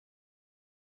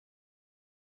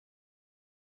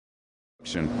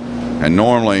And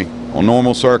normally, on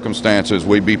normal circumstances,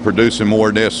 we'd be producing more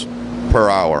of this per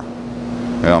hour.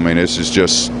 I mean, this is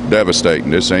just devastating.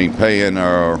 This ain't paying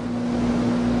our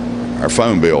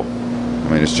phone bill. I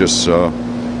mean, it's just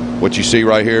what you see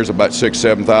right here is about 6,000 to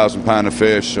 7,000 pounds of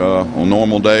fish on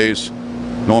normal days.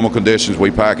 Normal conditions,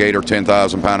 we pack 8,000 or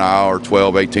 10,000 pounds an hour,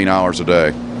 12, 18 hours a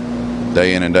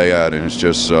day in and day out, and it's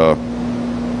just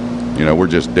you know, we're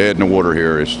just dead in the water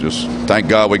here. It's just, thank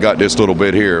God we got this little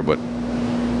bit here, but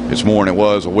it's more than it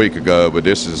was a week ago. But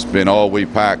this has been all we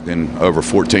packed in over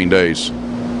 14 days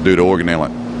due to Oregon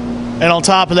Inlet. And on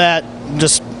top of that,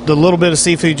 just the little bit of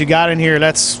seafood you got in here,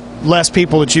 that's less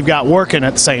people that you've got working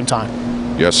at the same time.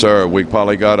 Yes, sir. We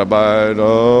probably got about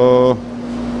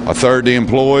a third the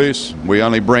employees. We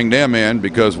only bring them in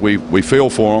because we feel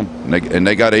for them, and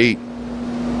they got to eat.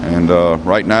 And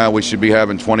right now we should be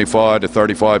having 25 to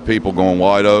 35 people going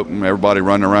wide open, everybody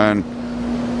running around,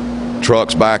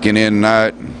 trucks backing in and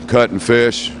out, cutting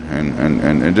fish,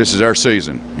 and this is our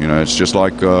season. You know, it's just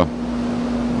like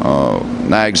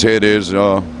Nag's Head is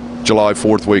July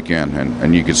 4th weekend,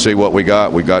 and you can see what we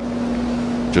got. We got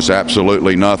just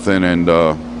absolutely nothing, and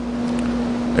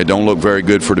it don't look very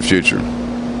good for the future.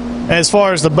 As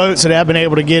far as the boats that have been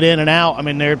able to get in and out, I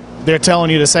mean, they're telling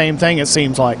you the same thing, it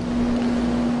seems like.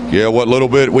 Yeah, what little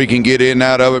bit we can get in and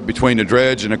out of it between the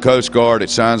dredge and the Coast Guard, it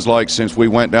sounds like since we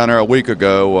went down there a week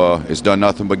ago, it's done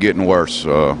nothing but getting worse.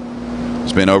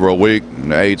 It's been over a week,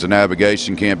 and the aids of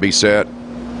navigation can't be set.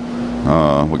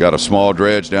 We got a small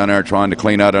dredge down there trying to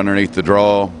clean out underneath the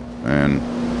draw, and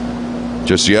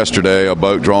just yesterday a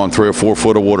boat drawing 3 or 4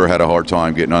 foot of water had a hard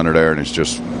time getting under there, and it's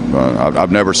just I've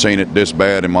never seen it this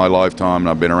bad in my lifetime, and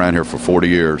I've been around here for 40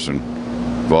 years and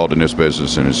involved in this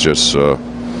business, and it's just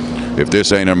if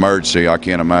this ain't an emergency, I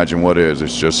can't imagine what is.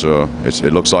 It's just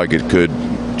it looks like it could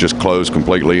just close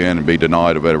completely in and be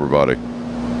denied of everybody.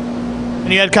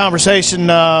 And you had a conversation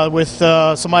with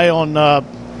somebody on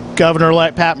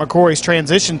Governor-elect Pat McCrory's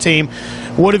transition team.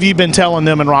 What have you been telling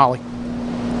them in Raleigh?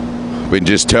 Been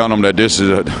just telling them that this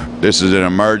is an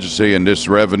emergency, and this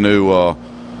revenue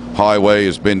highway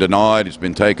has been denied. It's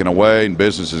been taken away, and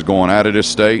business is going out of this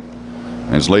state,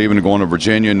 and it's leaving and going to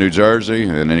Virginia and New Jersey.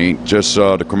 And it ain't just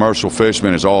the commercial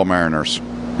fishermen; it's all mariners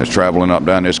that's traveling up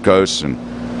down this coast. And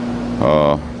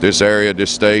this area,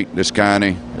 this state, this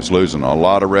county is losing a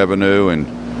lot of revenue, and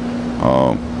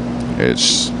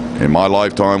it's in my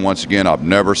lifetime. Once again, I've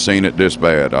never seen it this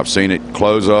bad. I've seen it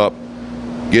close up,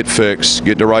 get fixed,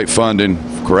 get the right funding,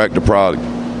 correct the product.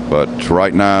 But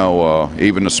right now,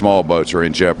 even the small boats are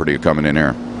in jeopardy of coming in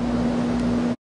here.